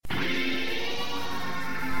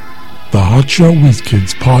The Hotshot Whiz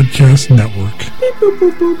Kids Podcast Network. Beep, boop,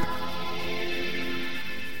 boop, boop.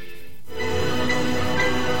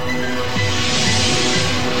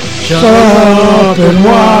 Shut up and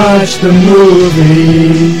watch the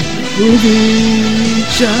movie.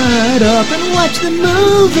 Shut up and watch the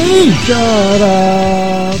movie. Shut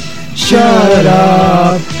up. Shut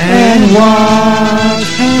up and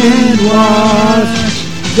watch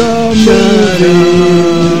the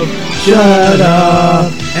movie. Shut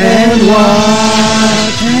up and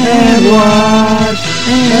watch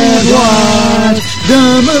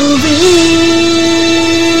the movie.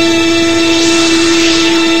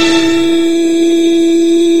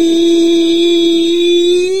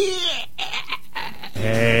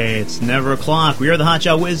 Never o'clock. We are the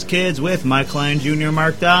Hotshot Whiz Kids with Mike Klein Jr.,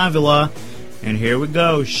 Mark Davila, and here we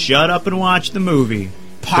go. Shut up and watch the movie.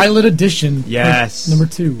 Pilot edition. Yes. Number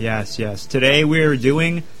 2. Yes. Today we are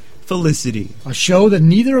doing Felicity, a show that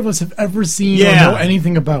neither of us have ever seen or know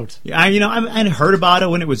anything about. Yeah, I heard about it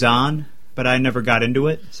when it was on, but I never got into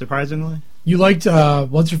it, surprisingly. You liked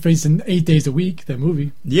What's-Her-Face in 8 Days a Week, that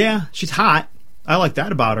movie. Yeah, she's hot. I like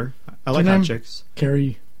that about her. I like hot chicks.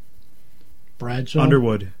 Carrie Bradshaw?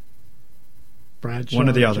 Underwood. Bradshaw, one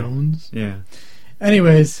or the other. Jones. Yeah.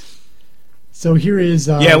 Anyways, so here is.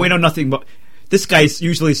 Yeah, we know nothing but. This guy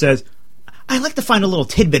usually says, "I like to find a little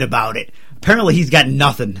tidbit about it." Apparently, he's got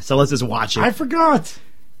nothing, so let's just watch it. I forgot.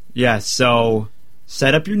 Yeah, so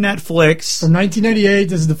set up your Netflix. From 1998,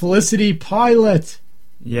 this is the Felicity pilot.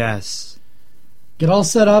 Yes. Get all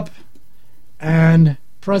set up and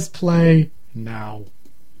press play now.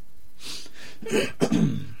 No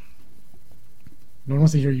one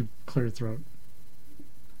wants to hear you clear your throat.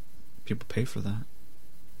 People pay for that.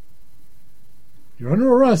 You're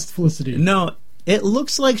under arrest, Felicity. No, it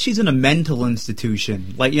looks like she's in a mental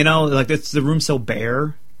institution. Like, it's the room so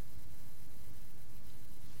bare.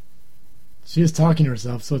 She is talking to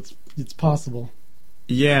herself, so it's possible.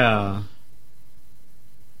 Yeah.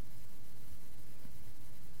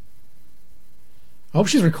 I hope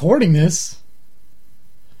she's recording this.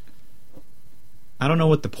 I don't know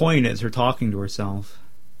what the point is, her talking to herself.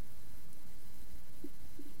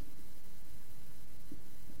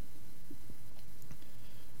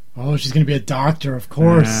 Oh, she's going to be a doctor, of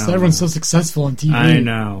course. Everyone's so successful on TV. I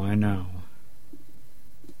know.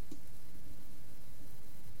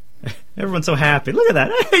 Everyone's so happy. Look at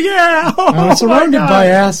that. Yeah! I'm surrounded by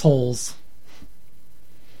assholes.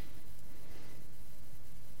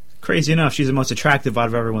 Crazy enough, she's the most attractive out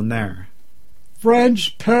of everyone there.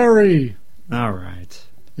 French Perry. All right.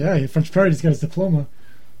 Yeah, French Perry just got his diploma.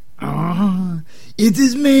 It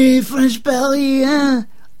is me, French Perry.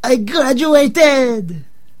 I graduated.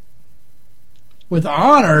 With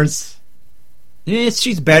honors? Yes,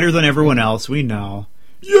 she's better than everyone else, we know.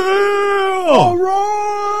 Yeah! All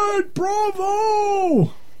right!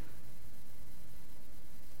 Bravo!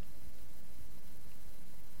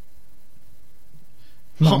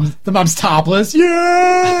 The mom's topless.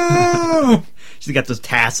 Yeah! She's got those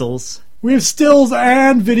tassels. We have stills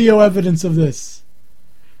and video evidence of this.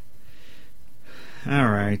 All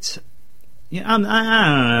right. Yeah, I don't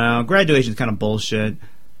know. Graduation's kind of bullshit.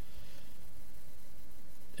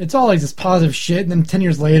 It's all like this positive shit, and then 10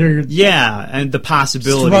 years later, you're and the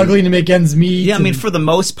possibility struggling to make ends meet. Yeah, I mean, for the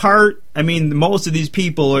most part, most of these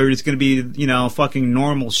people are just going to be, fucking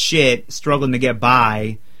normal shit, struggling to get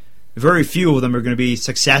by. Very few of them are going to be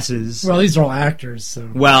successes. Well, these are all actors, so.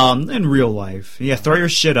 Well, in real life. Yeah, throw your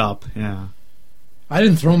shit up, yeah. I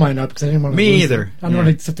didn't throw mine up because I didn't want to Me lose either. It. I don't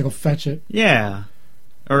want to have to go fetch it. Yeah.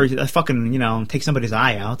 Or fucking, take somebody's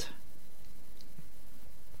eye out.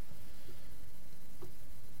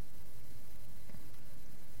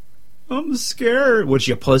 I'm scared. Was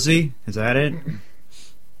she a pussy? Is that it?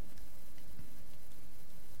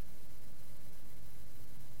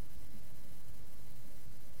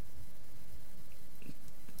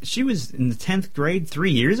 She was in the 10th grade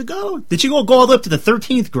 3 years ago? Did she go all the way up to the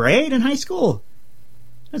 13th grade in high school?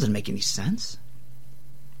 That doesn't make any sense.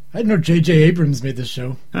 I didn't know J.J. Abrams made this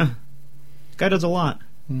show. Huh. Guy does a lot.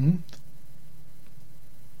 Mm-hmm.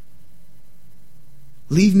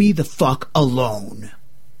 Leave me the fuck alone.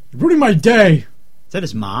 You're ruining my day. Is that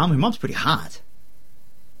his mom? Her mom's pretty hot.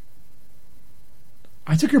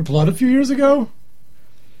 I took your blood a few years ago.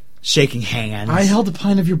 Shaking hands. I held a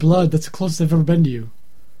pint of your blood. That's the closest I've ever been to you.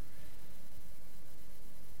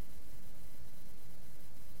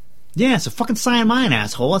 Yeah, so fucking sign mine,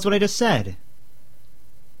 asshole. That's what I just said.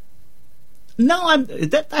 No,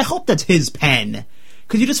 I hope that's his pen.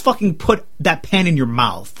 Because you just fucking put that pen in your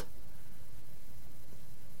mouth.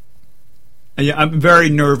 And yeah, I'm very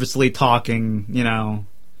nervously talking,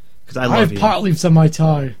 because I love you. I have pot leaves on my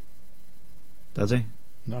tie. Does he?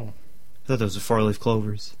 No. I thought those were four-leaf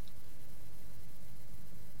clovers.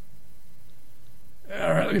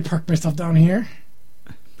 All right, let me park my stuff down here.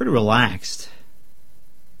 Pretty relaxed.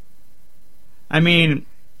 I mean...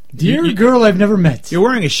 Dear girl I've never met. You're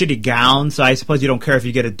wearing a shitty gown, so I suppose you don't care if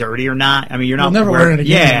you get it dirty or not. I mean, you're not... I'll never wear it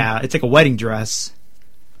again. Yeah, it's like a wedding dress.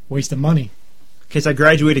 Waste of money. In case I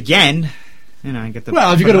graduate again, I get the...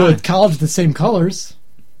 Well, if you go to a college with the same colors...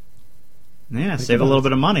 Yeah, save a little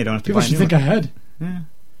bit of money. Don't have to People buy should new think one. ahead. Yeah.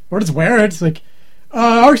 Or just wear it. It's like,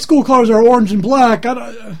 our school colors are orange and black.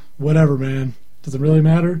 Whatever, man. Does it really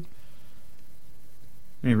matter?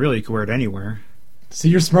 I mean, really, you could wear it anywhere. See,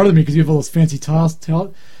 you're smarter than me because you have all those fancy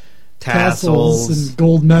tassels Tassels. and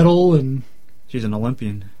gold medal and... She's an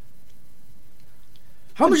Olympian.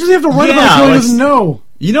 How much does he have to write Yeah, about if he doesn't know?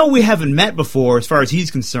 You know we haven't met before as far as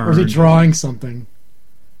he's concerned. Or is he drawing something?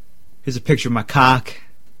 Here's a picture of my cock.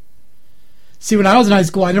 See, when I was in high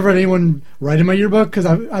school, I never had anyone write in my yearbook because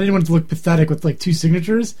I didn't want it to look pathetic with like 2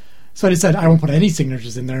 signatures. So I decided I won't put any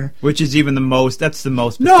signatures in there. Which is even the most... That's the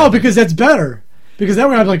most... No, pathetic. because that's better. Because that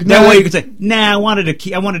way I'm like... That way you could say, nah, I wanted to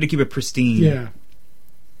keep it pristine. Yeah.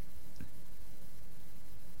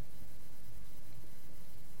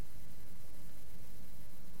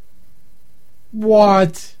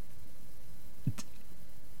 What?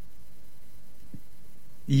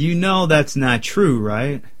 You know that's not true,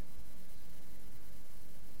 right?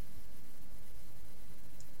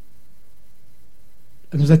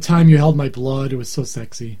 And there's that time you held my blood. It was so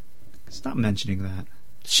sexy. Stop mentioning that.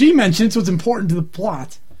 She mentioned it, so it's important to the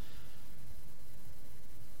plot.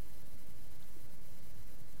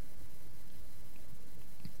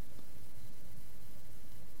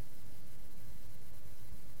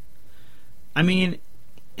 I mean,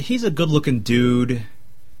 he's a good-looking dude.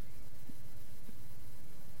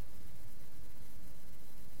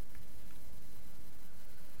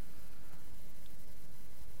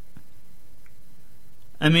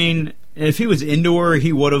 I mean, if he was into her,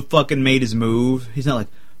 he would have fucking made his move. He's not like,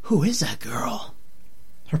 who is that girl?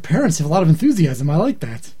 Her parents have a lot of enthusiasm. I like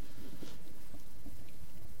that.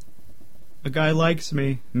 A guy likes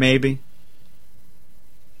me. Maybe.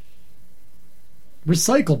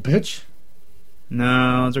 Recycle, bitch.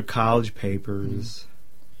 No, those are college papers.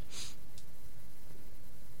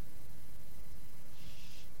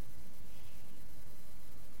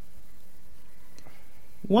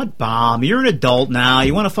 What bomb? You're an adult now.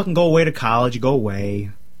 You want to fucking go away to college, you go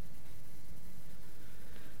away.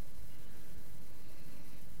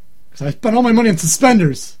 So I spent all my money on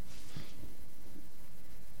suspenders.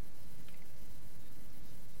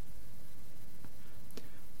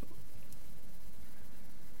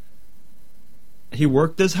 He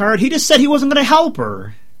worked this hard? He just said he wasn't going to help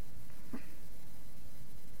her.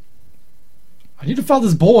 I need to find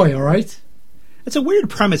this boy, alright? It's a weird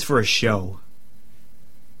premise for a show.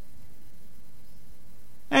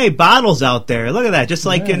 Hey, Bottle's out there. Look at that. Just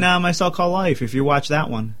like in My So-Called Life, if you watch that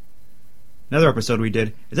one. Another episode we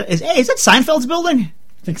did. Is that Seinfeld's building?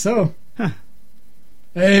 I think so. Huh.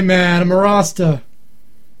 Hey, man, I'm a Rasta.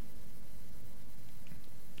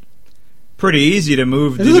 Pretty easy to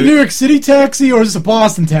move. Is this a New York City taxi or is this a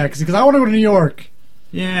Boston taxi? Because I want to go to New York.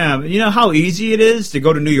 Yeah, you know how easy it is to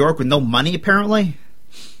go to New York with no money, apparently?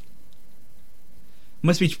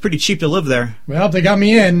 Must be pretty cheap to live there. Well, they got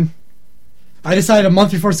me in. I decided a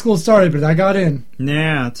month before school started, but I got in.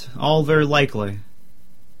 Yeah, it's all very likely.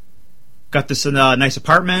 Got this nice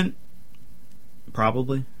apartment?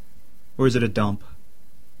 Probably. Or is it a dump?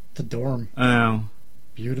 The dorm. Oh.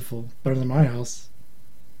 Beautiful. Better than my house.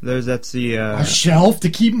 That's the... A shelf to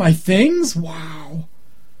keep my things? Wow.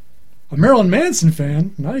 A Marilyn Manson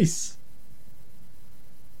fan. Nice.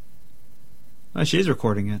 Oh, she's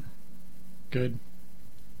recording it. Good.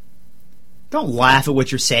 Don't laugh at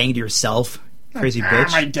what you're saying to yourself, crazy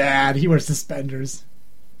bitch. My dad. He wears suspenders.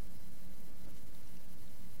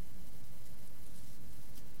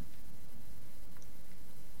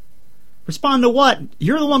 Respond to what?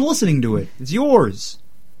 You're the one listening to it. It's yours.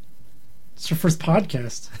 It's your first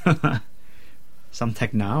podcast. Some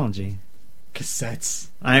technology. Cassettes.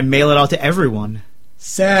 I mail it out to everyone.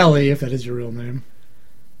 Sally, if that is your real name.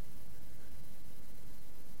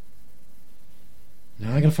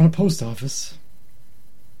 Now I gotta find a post office.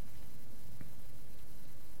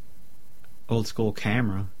 Old school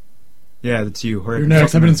camera. Yeah, that's you. You're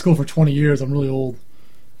next. I've been in school for 20 years. I'm really old.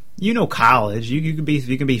 You know college. You can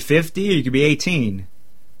be 50 or you could be 18.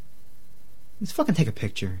 Let's fucking take a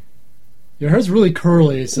picture. Your hair's really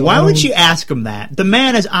curly. So why would you ask him that? The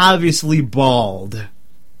man is obviously bald.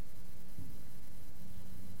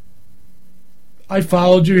 I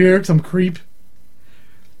followed you here because I'm a creep.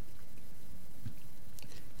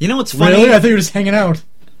 You know what's funny? Really? I thought you were just hanging out.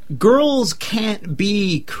 Girls can't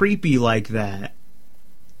be creepy like that.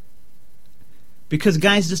 Because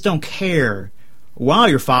guys just don't care. Wow,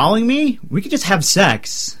 you're following me? We could just have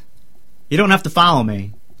sex. You don't have to follow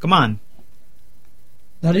me. Come on.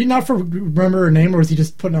 Now, did he not remember her name, or was he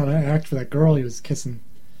just putting on an act for that girl he was kissing?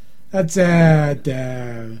 That's,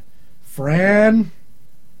 Fran?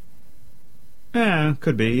 Yeah,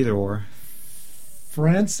 could be, either or.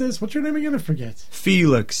 Francis? What's your name again? I forget.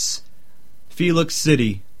 Felix. Felix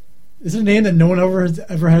City. Is it a name that no one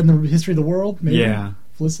ever had in the history of the world? Maybe? Yeah.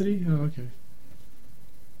 Felicity? Oh, okay.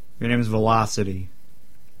 Your name is Velocity.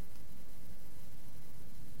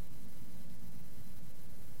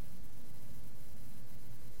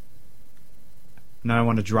 Now I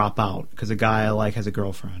want to drop out because a guy I like has a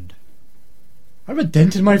girlfriend. I have a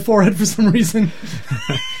dent in my forehead for some reason.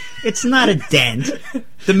 It's not a dent.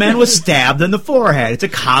 The man was stabbed in the forehead. It's a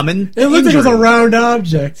common It looked like it was a injury. round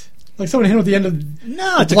object. Like someone hit him with the end of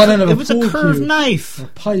No, it's blunt end of it a was a pool curved cue. knife. Or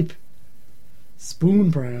pipe.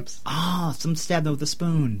 Spoon, perhaps. Oh, someone stabbed him with a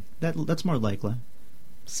spoon. That's more likely.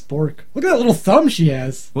 Spork. Look at that little thumb she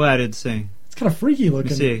has. Well, I didn't see. It's kind of freaky Let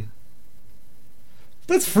looking. me see.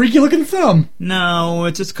 That's freaky looking thumb. No,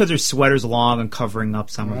 it's just because her sweater's long and covering up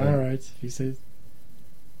some of it. Alright, you say.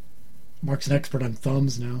 Mark's an expert on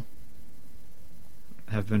thumbs now.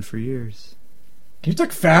 Have been for years. Can you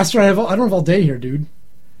talk faster? I don't have all day here, dude.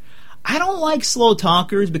 I don't like slow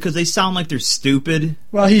talkers because they sound like they're stupid.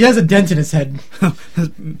 Well, he has a dent in his head.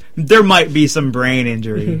 There might be some brain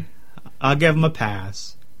injury. I'll give him a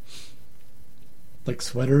pass. Like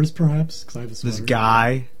sweaters, perhaps? Because I have a sweater. This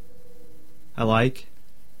guy I like.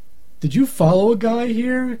 Did you follow a guy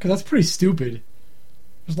here? Because that's pretty stupid.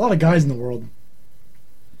 There's a lot of guys in the world.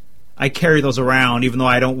 I carry those around even though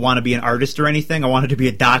I don't want to be an artist or anything. I wanted to be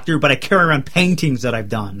a doctor, but I carry around paintings that I've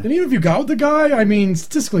done. And even if you got with the guy, I mean,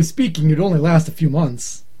 statistically speaking, you'd only last a few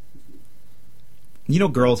months. You know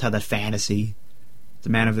girls have that fantasy. The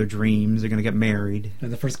man of their dreams. They're going to get married.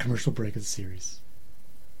 And the first commercial break of the series.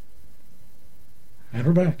 And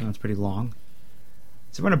we're back. Oh, that's pretty long.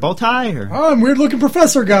 Is he wearing a bow tie? Or? Oh, I'm weird looking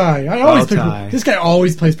professor guy. I always Bow tie. This guy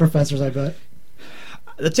always plays professors, I bet.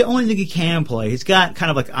 That's the only thing he can play. He's got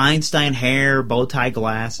kind of like Einstein hair, bow tie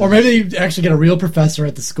glasses. Or maybe they actually get a real professor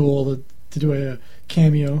at the school to do a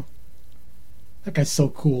cameo. That guy's so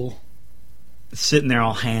cool. Sitting there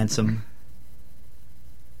all handsome.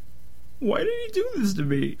 Why did he do this to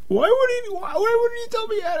me? Why wouldn't he tell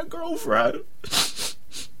me he had a girlfriend?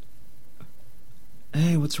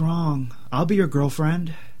 Hey, what's wrong? I'll be your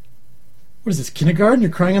girlfriend. What is this, kindergarten? You're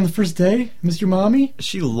crying on the first day? Miss your mommy?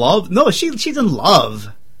 She's in love.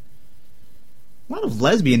 A lot of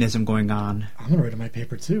lesbianism going on. I'm gonna write on my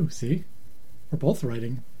paper too, see? We're both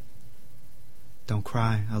writing. Don't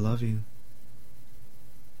cry. I love you.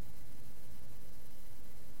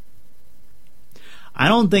 I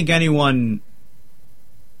don't think anyone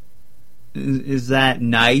is that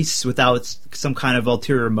nice without some kind of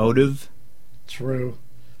ulterior motive. True.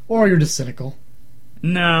 Or you're just cynical.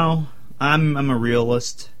 No, I'm a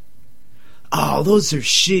realist. Oh, those are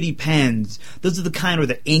shitty pens. Those are the kind where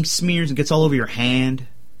the ink smears and gets all over your hand.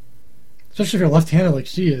 Especially if you're left-handed like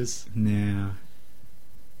she is. Yeah.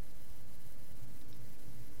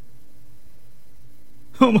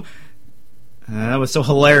 That was so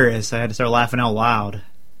hilarious. I had to start laughing out loud.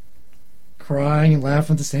 Crying and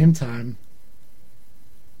laughing at the same time.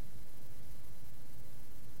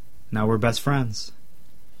 Now we're best friends.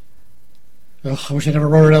 Ugh, I wish I never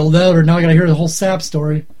wrote it out loud, now I gotta hear the whole Sab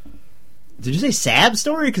story. Did you say Sab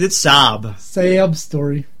story? Because it's Sob. Sab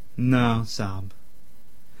story. No, Sob.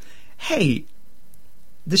 Hey,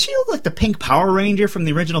 does she look like the pink Power Ranger from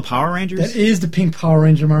the original Power Rangers? That is the pink Power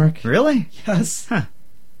Ranger, Mark. Really? Yes. Huh.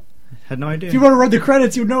 Had no idea. If you want to read the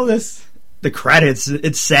credits, you'd know this. The credits,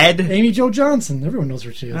 it said. Amy Jo Johnson. Everyone knows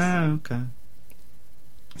who she is. Oh, okay.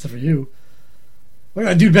 Except for you. Look at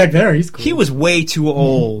that dude back there. He's cool. He was way too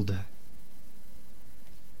old.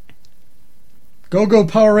 Go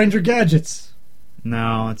Power Ranger gadgets.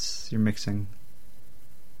 No, you're mixing.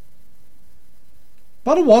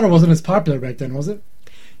 Bottled water wasn't as popular back then, was it?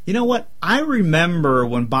 You know what? I remember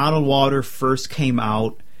when bottled water first came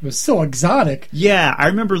out. It was so exotic. Yeah, I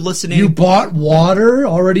remember listening. You bought water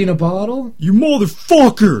already in a bottle? You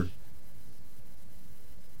motherfucker!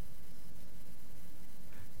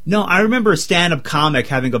 No, I remember a stand-up comic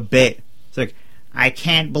having a bit. It's like, I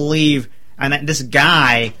can't believe... And this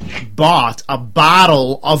guy bought a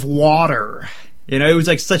bottle of water. You know, it was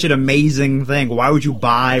like such an amazing thing. Why would you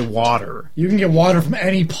buy water? You can get water from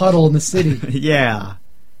any puddle in the city. Yeah.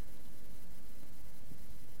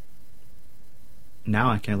 Now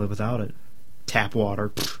I can't live without it. tap water.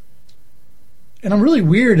 Pfft. And I'm really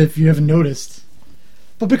weird if you haven't noticed.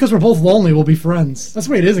 But because we're both lonely, we'll be friends. That's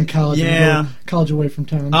the way it is in college. Yeah. When you go college away from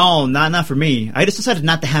town. Oh, not for me. I just decided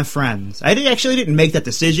not to have friends. I actually didn't make that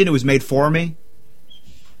decision. It was made for me.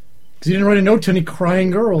 Because you didn't write a note to any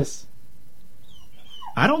crying girls.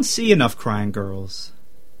 I don't see enough crying girls.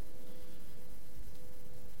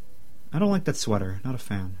 I don't like that sweater. Not a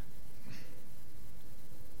fan.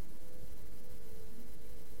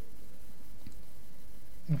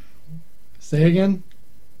 Say again?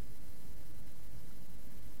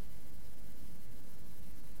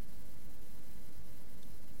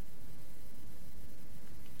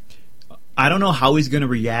 I don't know how he's going to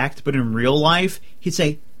react, but in real life, he'd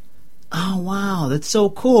say, "Oh, wow, that's so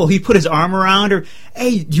cool." He'd put his arm around her.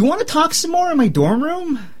 "Hey, do you want to talk some more in my dorm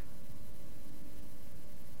room?"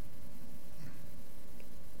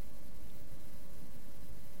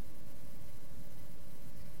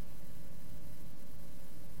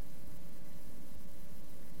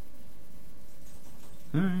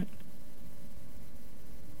 All right.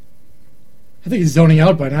 I think he's zoning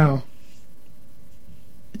out by now.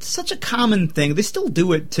 It's such a common thing. They still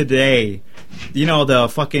do it today. You know, the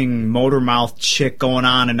fucking motor mouth chick going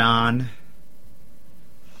on and on.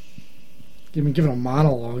 Giving a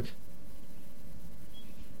monologue.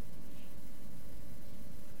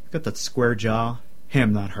 Got that square jaw.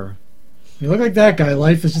 Him, not her. You look like that guy.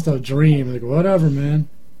 Life is just a dream. Like, whatever, man.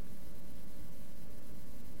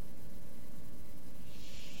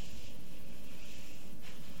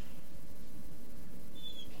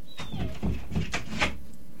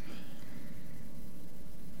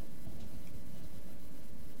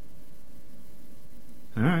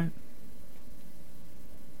 Alright.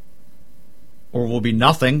 Or will be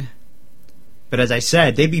nothing. But as I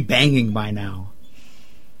said, they'd be banging by now.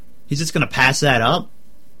 He's just gonna pass that up?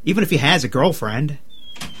 Even if he has a girlfriend.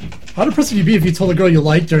 How depressed would you be if you told a girl you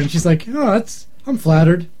liked her and she's like, "Oh, I'm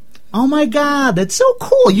flattered." Oh my god, that's so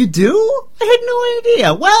cool. You do? I had no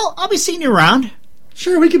idea. Well, I'll be seeing you around.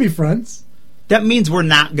 Sure, we could be friends. That means we're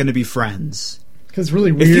not gonna be friends. Because it's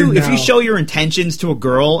really weird If you now. show your intentions to a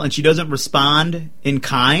girl and she doesn't respond in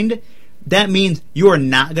kind, that means you are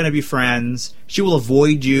not going to be friends. She will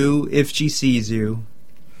avoid you if she sees you.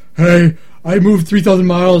 "Hey, I moved 3,000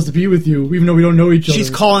 miles to be with you, even though we don't know each other." She's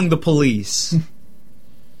calling the police.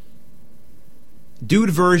 Dude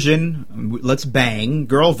version, let's bang.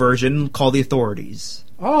 Girl version, call the authorities.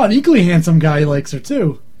 Oh, an equally handsome guy likes her,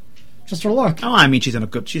 too. Just her luck. Oh, I mean, she's an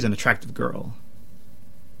attractive girl.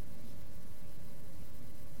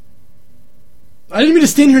 I didn't mean to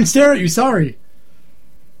stand here and stare at you, sorry.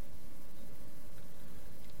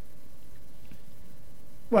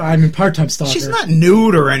 Well, I mean, part-time stalker. She's not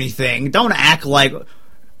nude or anything. Don't act like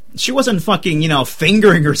she wasn't fucking,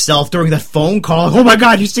 fingering herself during that phone call. "Oh my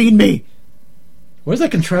god, you seen me!" What is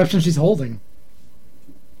that contraption she's holding?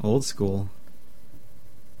 Old school.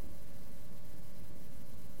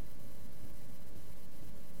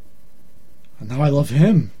 And now I love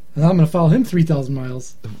him. And now I'm going to follow him 3,000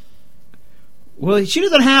 miles. Well, she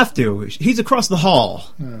doesn't have to. He's across the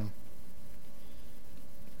hall. Oh.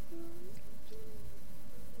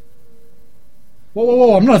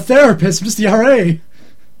 Whoa, I'm not a therapist, I'm just the RA.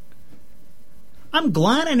 I'm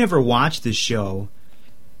glad I never watched this show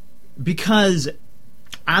because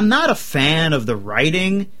I'm not a fan of the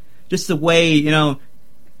writing. Just the way,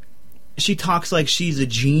 she talks like she's a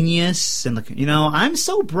genius, and I'm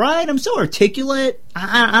so bright, I'm so articulate.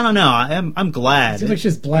 I don't know. I'm glad. It seems like she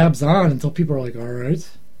just blabs on until people are like, "All right."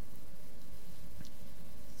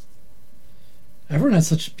 Everyone has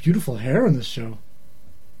such beautiful hair in this show.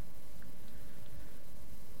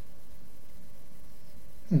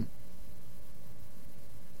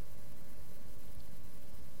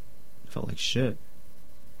 Felt like shit.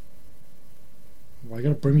 Why you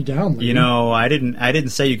gotta bring me down? Lady? I didn't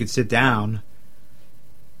say you could sit down.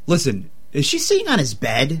 Listen, is she sitting on his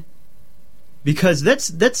bed? Because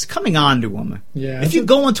that's coming on to him. Yeah. If you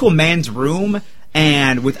go into a man's room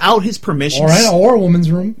and without his permission, or a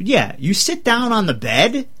woman's room. yeah, you sit down on the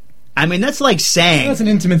bed. I mean, that's like saying, That's an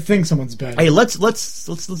intimate thing, someone's bed. "Hey, let's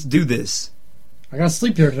do this." I gotta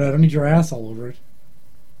sleep here today. I don't need your ass all over it.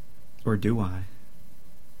 Or do I?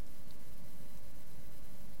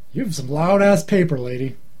 You have some loud ass paper,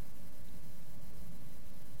 lady.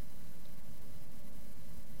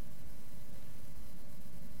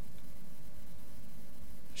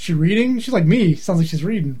 She reading? She's like me. Sounds like she's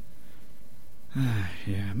reading.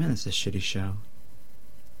 Yeah, man, it's a shitty show.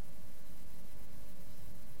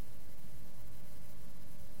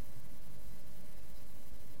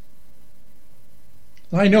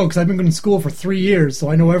 I know, because I've been going to school for 3 years,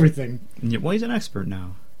 so I know everything. Yeah, well, he's an expert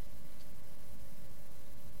now.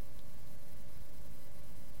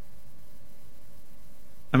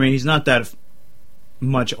 I mean, he's not that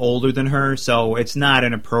much older than her, so it's not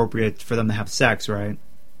inappropriate for them to have sex, right?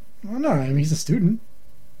 Well, no, I mean, he's a student.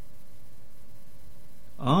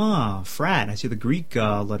 Ah, frat. I see the Greek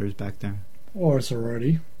letters back there. Or a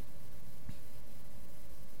sorority.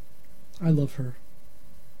 I love her.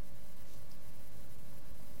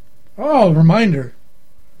 Oh, reminder.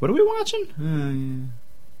 What are we watching? Yeah.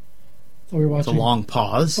 Thought we were It's a watching. long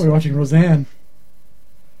pause. Thought we were watching Roseanne.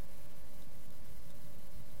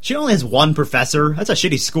 She only has one professor. That's a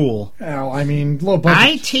shitty school. Oh, I mean, low budget.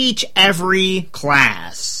 I teach every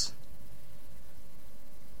class.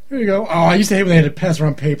 Here you go. Oh, I used to hate when they had to pass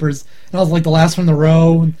around papers, and I was like the last one in the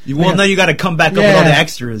row. Well, now you got to come back up with all the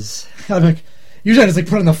extras. I'm like, usually I just like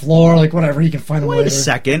put it on the floor, like whatever, you can find them Wait later. a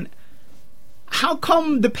second. How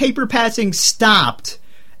come the paper passing stopped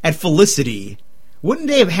at Felicity? Wouldn't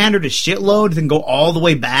they have handed her a shitload and go all the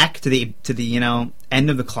way back to the end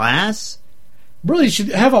of the class? Really, you should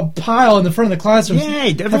have a pile in the front of the classroom. Yeah,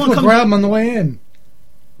 have everyone people comes- grab them on the way in.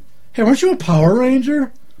 Hey, weren't you a Power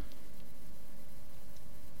Ranger?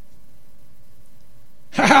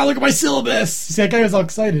 Haha, look at my syllabus! See, that guy was all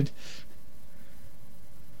excited.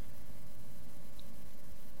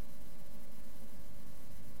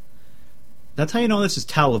 That's how you know this is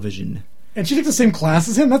television. And she took the same class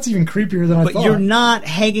as him? That's even creepier than I But thought. you're not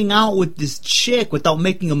hanging out with this chick without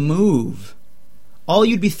making a move. All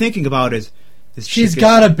you'd be thinking about is this She's chick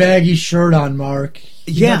got a baggy shirt on, Mark.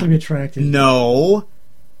 You're Yeah. not going to be attracted. No.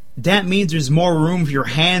 That means there's more room for your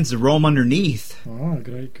hands to roam underneath. Oh,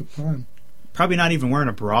 good pun. Probably not even wearing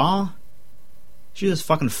a bra. She's just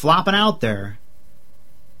fucking flopping out there.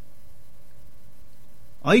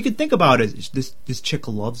 All you can think about is this chick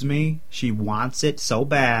loves me. She wants it so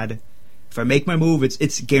bad. If I make my move,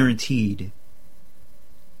 it's guaranteed.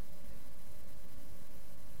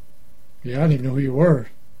 Yeah, I didn't even know who you were.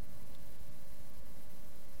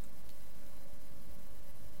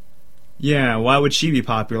 Yeah, why would she be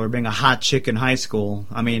popular being a hot chick in high school?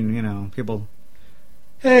 I mean, people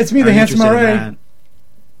Hey, it's me, the aren't handsome interested in RA. that.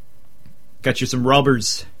 Got you some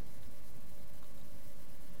rubbers.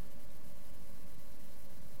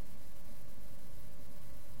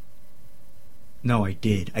 No, I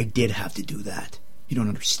did. I did have to do that. You don't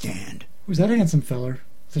understand. Who's that handsome feller?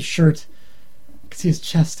 With his shirt. I can see his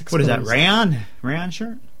chest What exposed. is that, Rayon? Rayon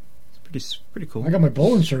shirt? It's pretty cool. I got my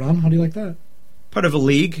bowling shirt on. How do you like that? Part of a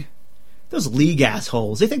league. Those league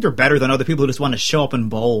assholes. They think they're better than other people who just want to show up and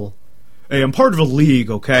bowl. Hey, I'm part of a league,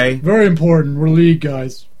 okay? Very important. We're league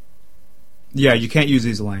guys. Yeah, you can't use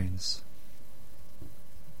these lanes.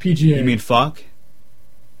 PGA. You mean fuck?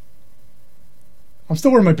 I'm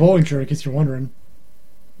still wearing my bowling shirt, in case you're wondering.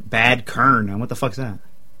 Bad Kern. What the fuck's that?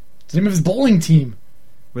 It's the name of his bowling team.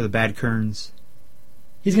 We're the Bad Kerns.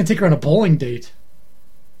 He's going to take her on a bowling date.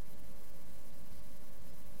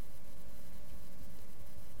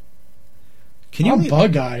 Can you I'm leave-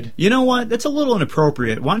 bug-eyed. You know what? That's a little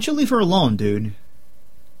inappropriate. Why don't you leave her alone, dude?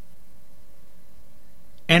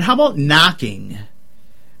 And how about knocking?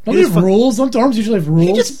 Don't He they just have rules? Don't dorms usually have rules?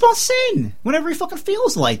 He just busts in whenever he fucking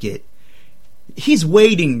feels like it. He's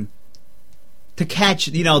waiting to catch,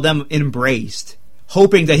 them embraced,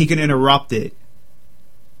 hoping that he can interrupt it.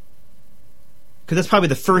 Because that's probably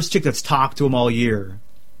the first chick that's talked to him all year.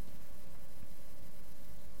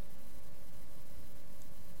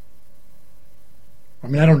 I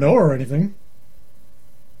mean, I don't know her or anything.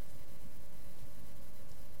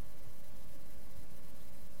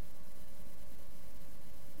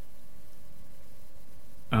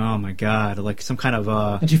 Oh my god, like some kind of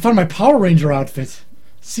And she found my Power Ranger outfit.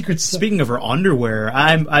 Secret stuff. Speaking of her underwear,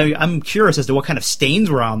 I'm curious as to what kind of stains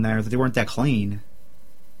were on there that they weren't that clean.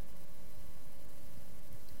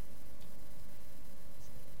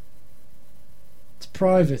 It's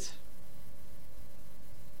private.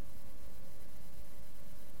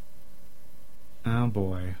 Oh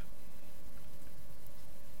boy.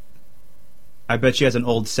 I bet she has an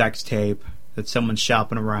old sex tape that someone's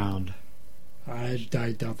shopping around. I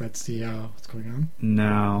doubt that's the what's going on.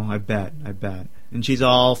 No, I bet. And she's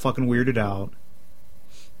all fucking weirded out.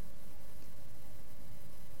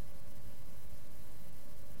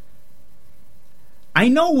 I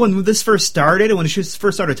know when this first started, and when she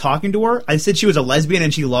first started talking to her, I said she was a lesbian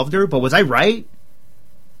and she loved her, but was I right?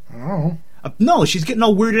 I don't know. No, she's getting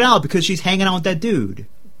all weirded out because she's hanging out with that dude.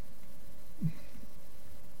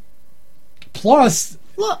 Plus,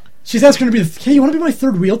 Look, she's asking her to be the... Hey, you want to be my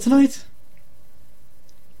third wheel tonight?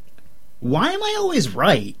 why am I always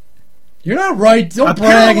right? You're not right. Don't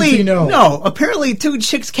brag until you know. No, apparently two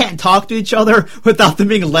chicks can't talk to each other without them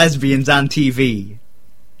being lesbians on TV.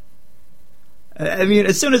 I mean,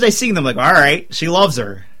 as soon as I see them, I'm like, all right, she loves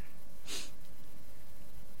her.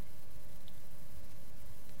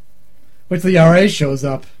 Wait till the RA shows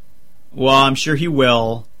up. Well, I'm sure he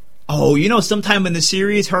will. Oh, sometime in the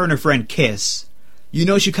series, her and her friend kiss.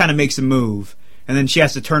 She kind of makes a move. And then she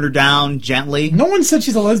has to turn her down gently. No one said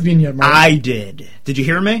she's a lesbian yet, Mark. I did. Did you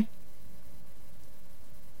hear me?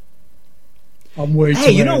 I'm way too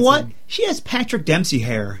Hey, you know handsome. what? She has Patrick Dempsey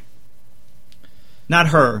hair. Not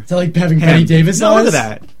her. Is that like having Him. Betty Davis No, eyes? look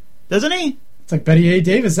at that. Doesn't he? It's like Betty A.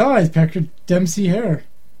 Davis eyes, Patrick Dempsey hair.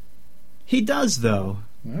 He does, though.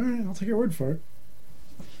 Alright, I'll take your word for it.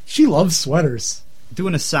 She loves sweaters.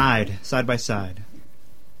 Doing a side by side.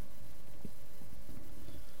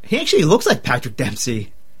 He actually looks like Patrick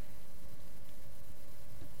Dempsey.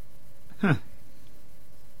 Huh.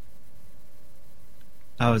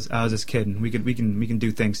 I was just kidding. We can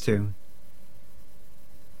do things too.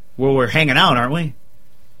 Well, we're hanging out, aren't we?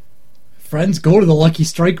 Friends go to the Lucky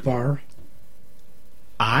Strike bar.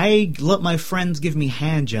 I let my friends give me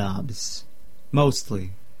hand jobs.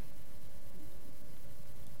 Mostly.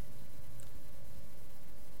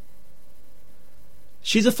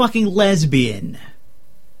 She's a fucking lesbian.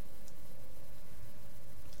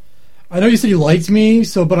 I know you said you liked me,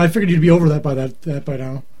 but I figured you'd be over that by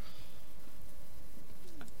now.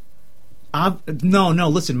 No,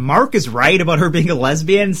 listen, Mark is right about her being a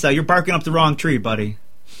lesbian, so you're barking up the wrong tree, buddy.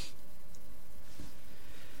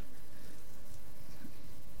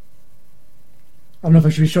 I don't know if I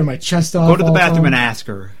should be showing my chest off. Go to the all bathroom time. and ask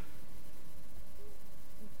her.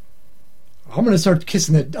 I'm gonna start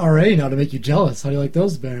kissing the RA now to make you jealous. How do you like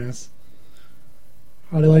those bananas?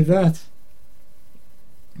 How do you like that?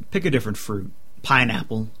 Pick a different fruit.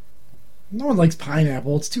 Pineapple. No one likes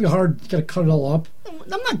pineapple. It's too hard. You gotta cut it all up.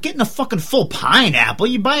 I'm not getting a fucking full pineapple.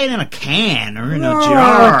 You buy it in a can or in a No,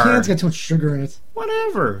 jar. Can's got too much sugar in it.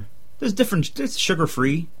 Whatever. There's different. It's sugar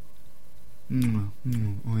free. Oh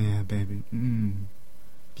yeah, baby.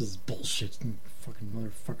 This is bullshit. Fucking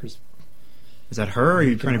motherfuckers. Is that her? Are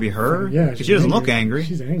you trying to be her? Yeah, Because she doesn't look angry.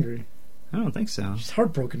 She's angry. I don't think so. She's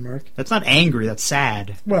heartbroken, Mark. That's not angry. That's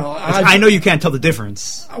sad. Well, I know you can't tell the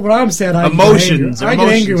difference. When I'm sad, I Emotions get angry. I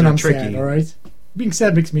get angry when are I'm tricky. sad. All right, being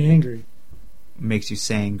sad makes me angry. Makes you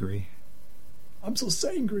sangry. I'm so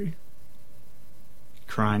sangry.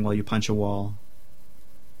 Crying while you punch a wall.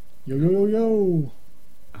 Yo yo yo yo.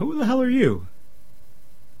 Who the hell are you?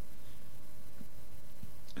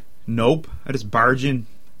 Nope. I just barge in.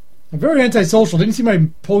 I'm very antisocial. Didn't you see my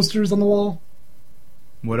posters on the wall?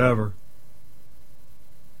 Whatever.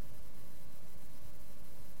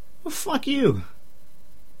 Well, fuck you.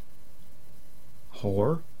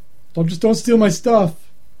 Whore. Don't steal my stuff.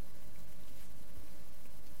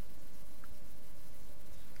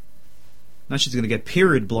 Now she's gonna get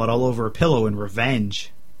period blood all over her pillow in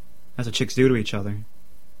revenge. That's what chicks do to each other.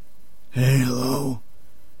 Hey, hello.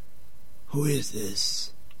 Who is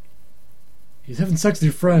this? He's having sex with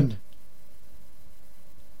your friend.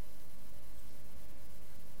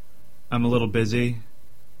 I'm a little busy.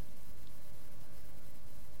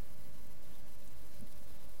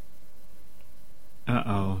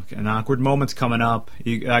 Uh-oh. An awkward moment's coming up.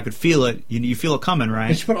 I could feel it. You feel it coming, I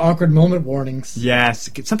right? should put awkward moment warnings. Yes.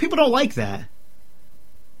 Some people don't like that.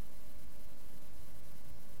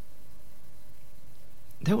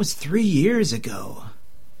 That was 3 years ago.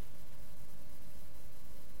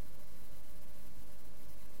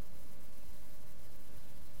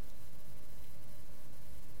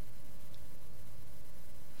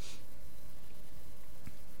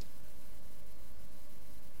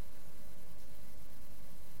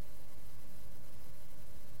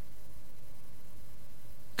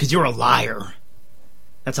 Because you're a liar.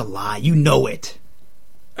 That's a lie. You know it.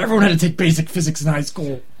 Everyone had to take basic physics in high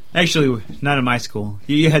school. Actually, not in my school.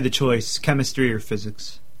 You had the choice, chemistry or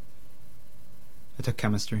physics. I took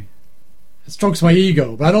chemistry. It strokes my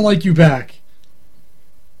ego, but I don't like you back.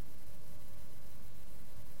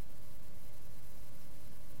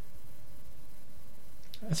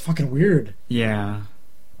 That's fucking weird. Yeah.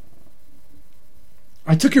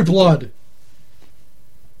 I took your blood.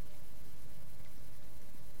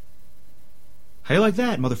 How you like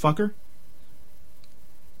that, motherfucker?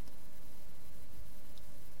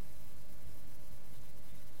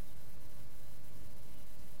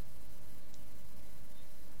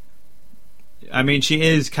 I mean, she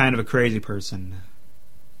is kind of a crazy person.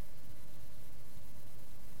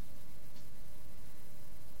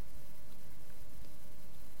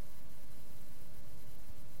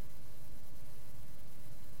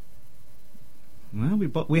 Well, we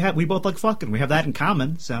both like fucking. We have that in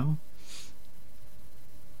common, so.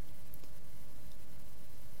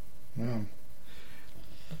 Wow.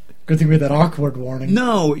 Good thing we had that awkward warning.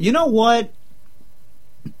 No, you know what?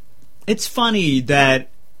 It's funny that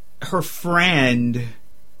her friend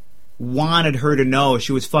wanted her to know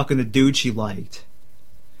she was fucking the dude she liked.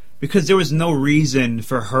 Because there was no reason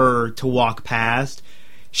for her to walk past.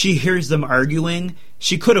 She hears them arguing.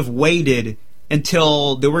 She could have waited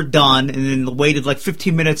until they were done and then waited like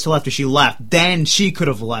 15 minutes till after she left. Then she could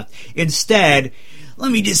have left. Instead,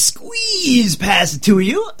 let me just squeeze past the two of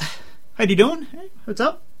you. How you doing? Hey, what's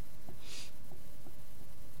up?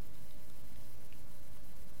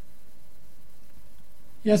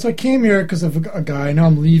 Yeah, so I came here because of a guy. Now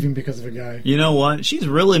I'm leaving because of a guy. You know what? She's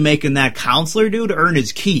really making that counselor dude earn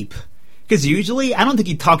his keep. Because usually, I don't think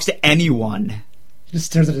he talks to anyone. He just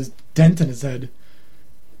stares at his dent in his head.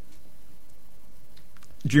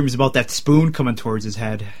 Dreams about that spoon coming towards his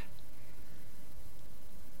head.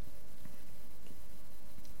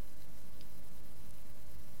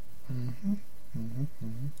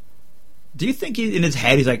 Do you think in his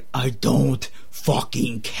head he's like, I don't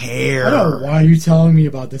fucking care? I don't know why you're telling me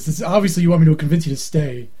about this. It's obviously you want me to convince you to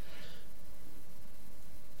stay.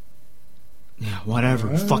 Yeah, whatever.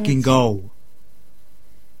 What? Fucking go.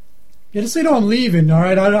 Yeah, just so you know I'm leaving,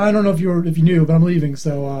 alright? I don't know if you knew, but I'm leaving,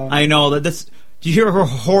 so... I know that's... Do you hear her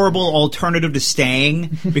horrible alternative to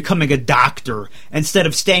staying? Becoming a doctor. Instead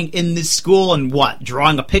of staying in this school and what?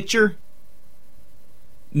 Drawing a picture?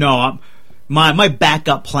 No, my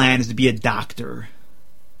backup plan is to be a doctor.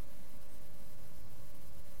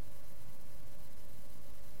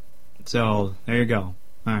 So, there you go.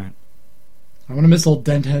 Alright. I'm gonna miss old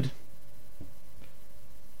Denthead.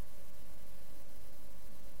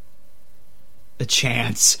 A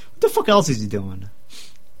chance. What the fuck else is he doing?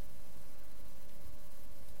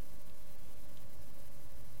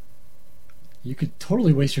 You could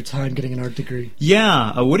totally waste your time getting an art degree.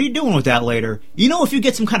 Yeah, what are you doing with that later? You know, if you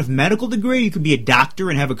get some kind of medical degree, you could be a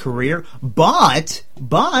doctor and have a career. But,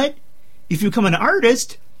 if you become an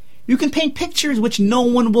artist, you can paint pictures which no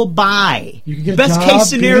one will buy. You can get a Best job case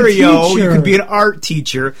scenario, being a you teacher. could be an art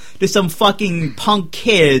teacher to some fucking punk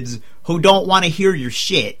kids who don't want to hear your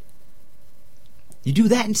shit. You do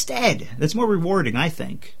that instead. That's more rewarding, I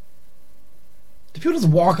think. Do people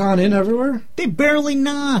just walk on in everywhere? They barely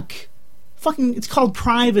knock. Fucking, it's called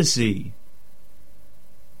privacy.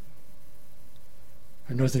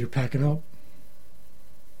 I noticed that you're packing up.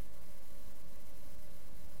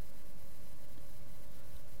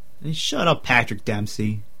 Hey, shut up, Patrick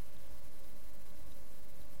Dempsey.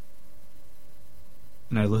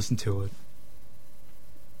 And I listened to it.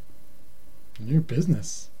 None of your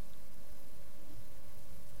business.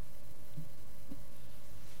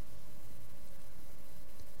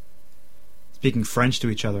 Speaking French to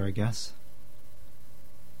each other, I guess.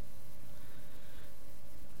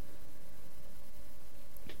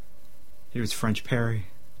 Here's French Perry.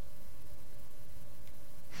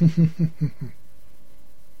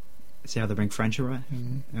 See how they bring French up?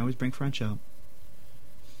 Mm-hmm. They always bring French up.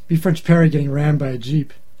 Be French Perry getting rammed by a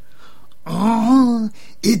Jeep. Oh,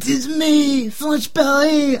 it is me, French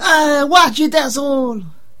Perry. Watch it, asshole.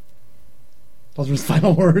 Those were his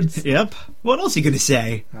final words. Yep. What else are you going to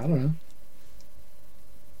say? I don't know.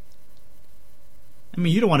 I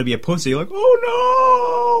mean, you don't want to be a pussy. You're like,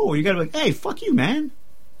 oh no! You got to be like, hey, fuck you, man.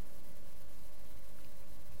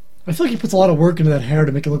 I feel like he puts a lot of work into that hair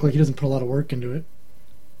to make it look like he doesn't put a lot of work into it.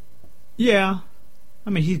 Yeah. I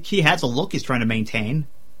mean, he has a look he's trying to maintain.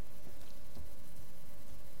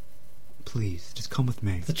 Please, just come with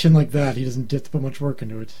me. With a chin like that, he doesn't have to put much work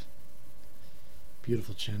into it.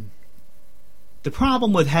 Beautiful chin. The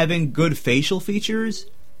problem with having good facial features,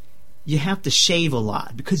 you have to shave a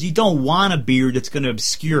lot because you don't want a beard that's going to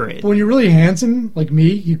obscure it. But when you're really handsome, like me,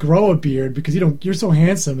 you grow a beard because you're so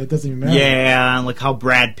handsome it doesn't even matter. Yeah, like how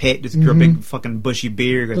Brad Pitt just grew a big fucking bushy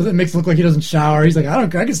beard. It makes it look like he doesn't shower. He's like, I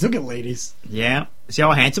can still get ladies. Yeah. See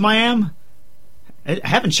how handsome I am? I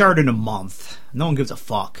haven't showered in a month. No one gives a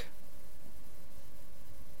fuck.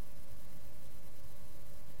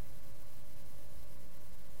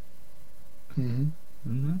 Mm-hmm.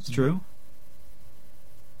 That's true.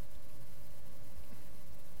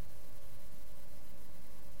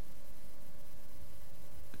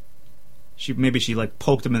 Maybe she like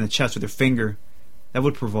poked him in the chest with her finger. That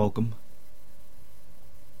would provoke him.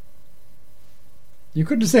 You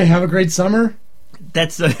couldn't just say, have a great summer?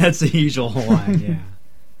 That's the usual line, yeah.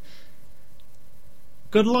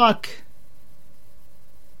 Good luck.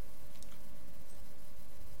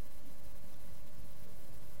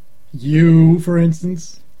 You, for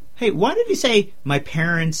instance? Hey, why did he say my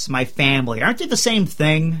parents, my family? Aren't they the same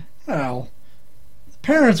thing? Well,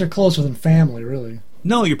 parents are closer than family, really.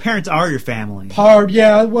 No, your parents are your family.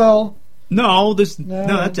 Yeah, well... No, that's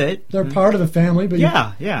it. They're part of the family, but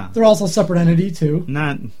yeah. they're also a separate entity, too.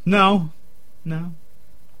 No.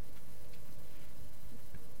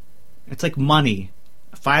 It's like money.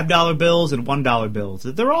 $5 bills and $1 bills.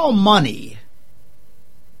 They're all money.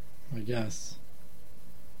 I guess.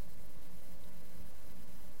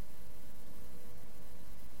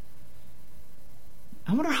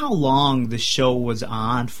 I wonder how long the show was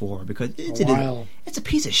on for, because A while. it's a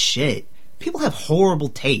piece of shit. People have horrible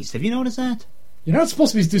taste. Have you noticed that? You're not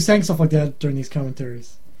supposed to be saying stuff like that during these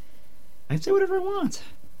commentaries. I say whatever I want.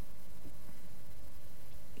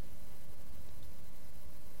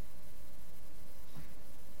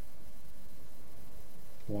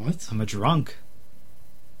 What? I'm a drunk.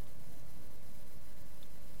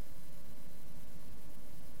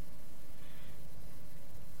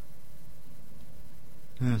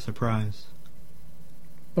 Surprise.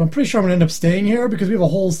 But I'm pretty sure I'm going to end up staying here because we have a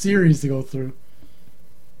whole series to go through.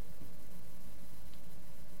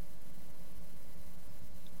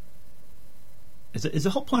 Is the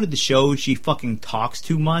whole point of the show she fucking talks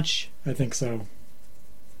too much? I think so.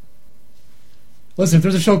 Listen, if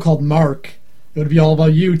there's a show called Mark, it would be all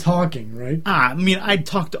about you talking, right? I mean, I'd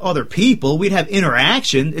talk to other people. We'd have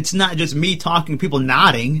interaction. It's not just me talking, people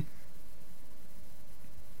nodding.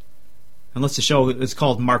 Unless the show is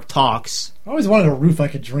called Mark Talks. I always wanted a roof I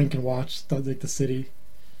could drink and watch, like the city.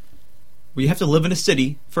 Well, you have to live in a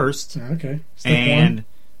city first. Yeah, okay. Step And one.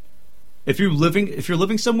 if you're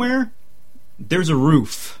living somewhere, there's a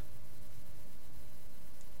roof.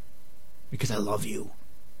 Because I love you.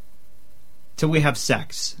 Till we have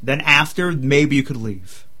sex. Then after, maybe you could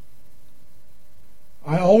leave.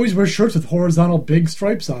 I always wear shirts with horizontal big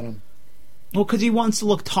stripes on them. Well, because he wants to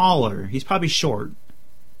look taller. He's probably short.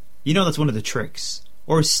 You know that's one of the tricks.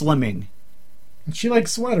 Or slimming. And she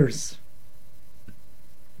likes sweaters.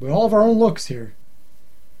 We all have our own looks here.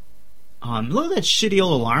 Look at that shitty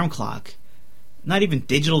old alarm clock. Not even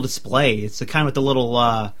digital display. It's the kind with the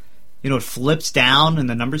little, it flips down and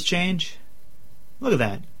the numbers change. Look at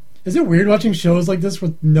that. Is it weird watching shows like this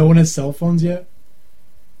with no one has cell phones yet?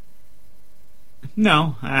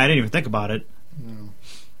 No, I didn't even think about it. No.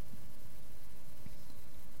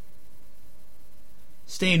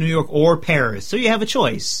 Stay in New York or Paris, so you have a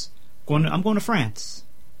choice. I'm going to France.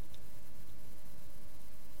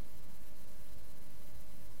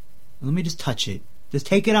 Let me just touch it. Just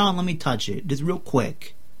take it out and let me touch it. Just real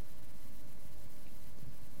quick.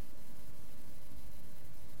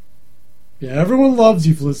 Yeah, everyone loves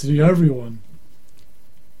you, Felicity. Everyone.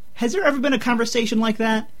 Has there ever been a conversation like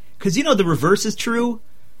that? Because the reverse is true,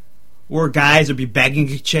 where guys would be begging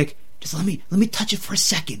a chick, just let me touch it for a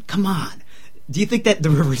second. Come on. Do you think that the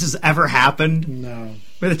reverse has ever happened? No.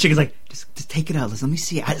 Where the chick is like, just take it out. Let me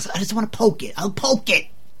see it. I just want to poke it. I'll poke it.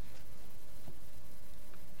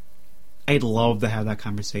 I'd love to have that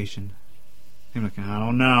conversation. I'm like, I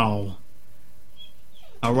don't know.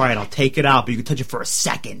 All right, I'll take it out, but you can touch it for a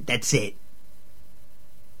second. That's it.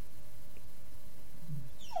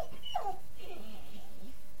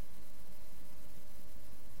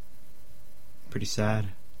 Pretty sad.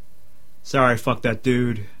 Sorry, fuck that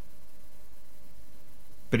dude.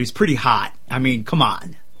 But he's pretty hot. I mean, come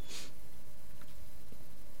on.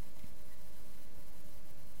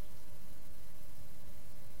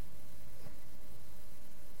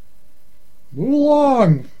 Move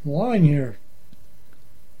along. Line here.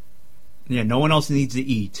 Yeah, no one else needs to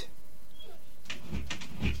eat.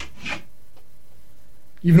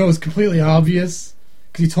 Even though it's completely obvious,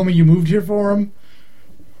 because you told me you moved here for him.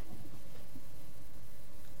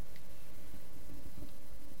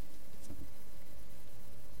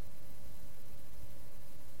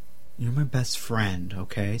 You're my best friend,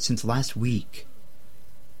 okay? Since last week.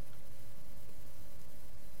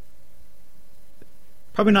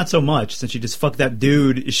 Probably not so much, since she just fucked that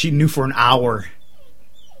dude she knew for an hour.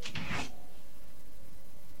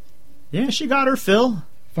 Yeah, she got her fill.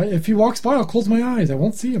 If he walks by, I'll close my eyes. I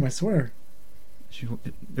won't see him, I swear.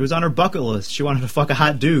 It was on her bucket list. She wanted to fuck a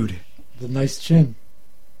hot dude. The nice chin.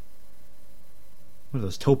 What are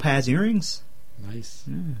those, topaz earrings? Nice.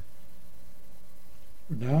 Yeah.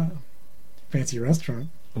 Or not. Fancy restaurant.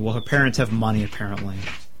 Well, her parents have money, apparently.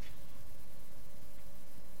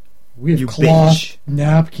 We have You cloth bitch.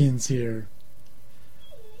 napkins here.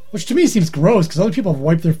 Which to me seems gross, because other people have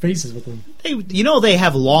wiped their faces with them. They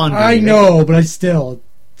have laundry. I know, but it's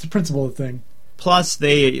a principle of the thing. Plus,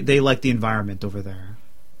 they like the environment over there.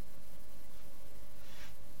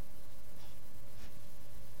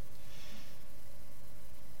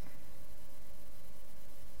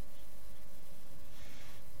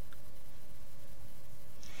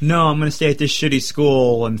 No, I'm gonna stay at this shitty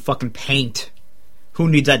school and fucking paint. Who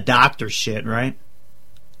needs that doctor shit, right?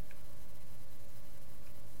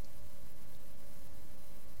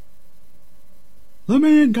 Let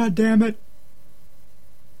me in, goddammit.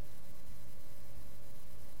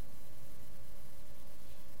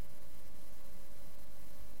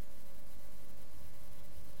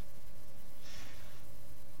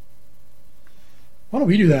 Why don't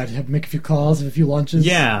we do that? Make a few calls, have a few lunches.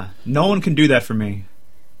 Yeah, no one can do that for me.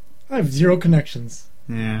 I have 0 connections.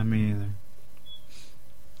 Yeah, me either.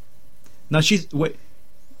 No,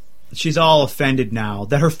 she's all offended now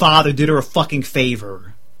that her father did her a fucking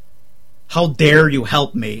favor. How dare you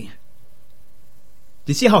help me?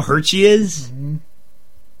 Do you see how hurt she is? Mm-hmm.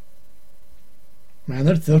 Man,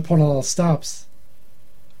 they're putting all stops.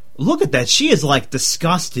 Look at that. She is like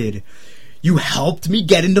disgusted. You helped me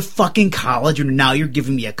get into fucking college and now you're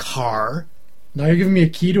giving me a car? Now you're giving me a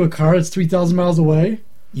key to a car that's 3,000 miles away?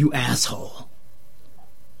 You asshole.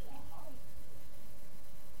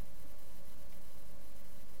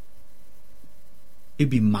 It'd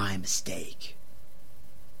be my mistake.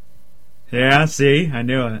 Yeah, see? I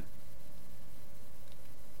knew it.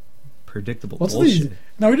 Predictable bullshit.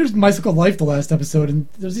 Now we did My So-Called Life the last episode, and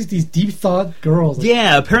there's these deep thought girls.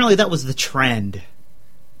 Yeah, apparently that was the trend.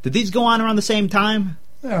 Did these go on around the same time?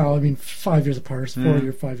 Oh, I mean, 5 years apart.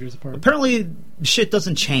 5 years apart. Apparently, shit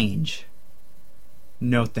doesn't change.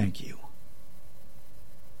 No, thank you.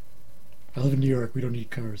 I live in New York. We don't need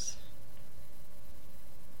cars.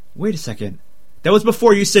 Wait a second. That was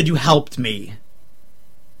before you said you helped me.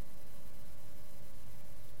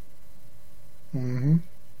 Mm-hmm.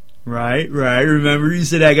 Right. Remember you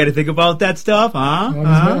said I gotta think about that stuff, huh?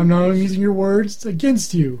 I'm not using your words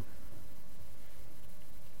against you.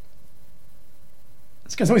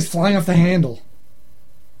 This guy's always flying off the handle.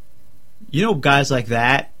 You know, guys like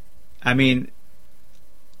that, I mean,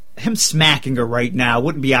 him smacking her right now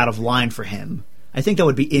wouldn't be out of line for him. I think that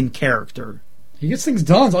would be in character. He gets things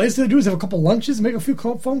done. So all he has to do is have a couple lunches and make a few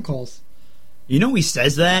phone calls. You know he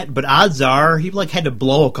says that, but odds are he had to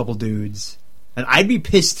blow a couple dudes. And I'd be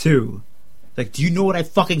pissed too. Like, do you know what I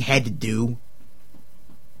fucking had to do?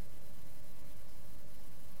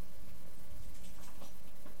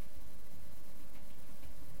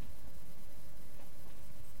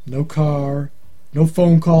 No car, no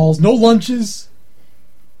phone calls, no lunches.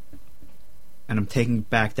 And I'm taking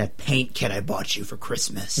back that paint kit I bought you for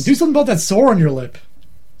Christmas. And do something about that sore on your lip.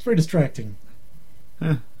 It's very distracting.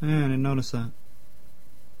 Yeah, I didn't notice that.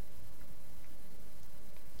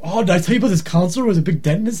 Oh, did I tell you about this counselor with a big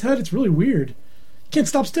dent in his head? It's really weird. You can't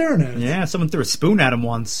stop staring at it. Yeah, someone threw a spoon at him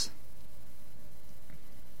once.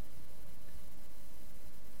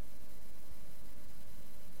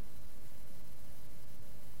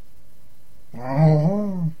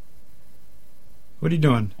 Oh, What are you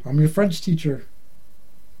doing? I'm your French teacher.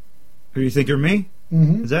 Who do you think you're me?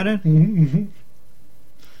 Mm-hmm. Is that it? Mm-hmm.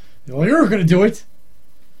 Well, you're going to do it.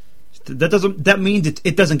 That means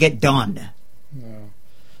it doesn't get done. No.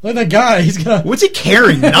 Look at that guy. He's got. What's he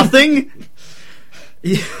carrying? Nothing?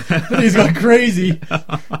 He's gone crazy.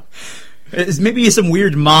 It's maybe some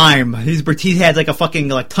weird mime. He had like a fucking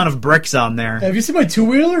ton of bricks on there. Have you seen my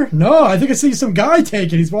two-wheeler? No, I think I see some guy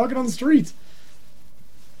take it. He's walking on the street.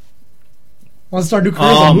 Want to start a new career?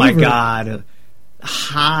 Oh my god.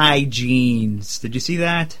 High jeans. Did you see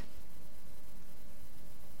that?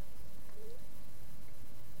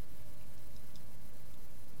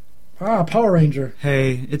 Ah, Power Ranger.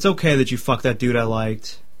 Hey, it's okay that you fucked that dude I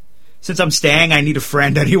liked. Since I'm staying, I need a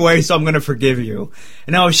friend anyway, so I'm gonna forgive you.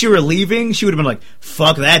 And now if she were leaving, she would have been like,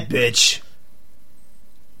 fuck that bitch.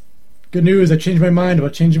 Good news, I changed my mind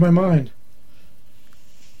about changing my mind.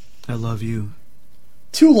 I love you.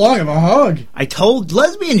 Too long of a hug. I told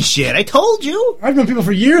lesbian shit. I told you. I've known people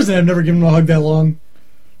for years and I've never given them a hug that long.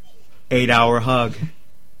 8-hour hug.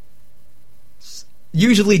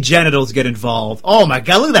 Usually genitals get involved. Oh my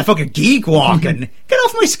god, look at that fucking geek walking. Get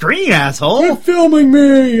off my screen, asshole. Quit filming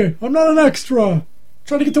me. I'm not an extra. I'm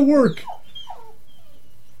trying to get to work.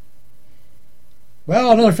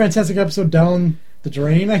 Well, another fantastic episode down the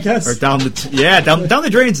drain, I guess. Or down the down the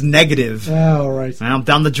drain's negative. All right. I'm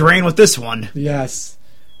down the drain with this one. Yes.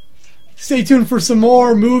 Stay tuned for some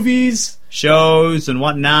more movies, shows, and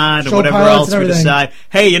whatnot, show and whatever pilots else we decide.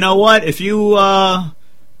 Hey, you know what? If you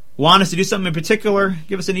want us to do something in particular,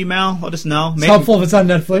 give us an email. Let us know. It's helpful if it's on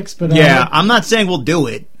Netflix, but yeah, I'm not saying we'll do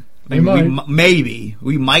it. We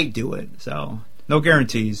might do it. So no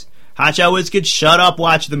guarantees. Hotshot Whiz Kids, shut up,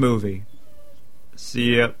 watch the movie.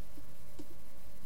 See ya.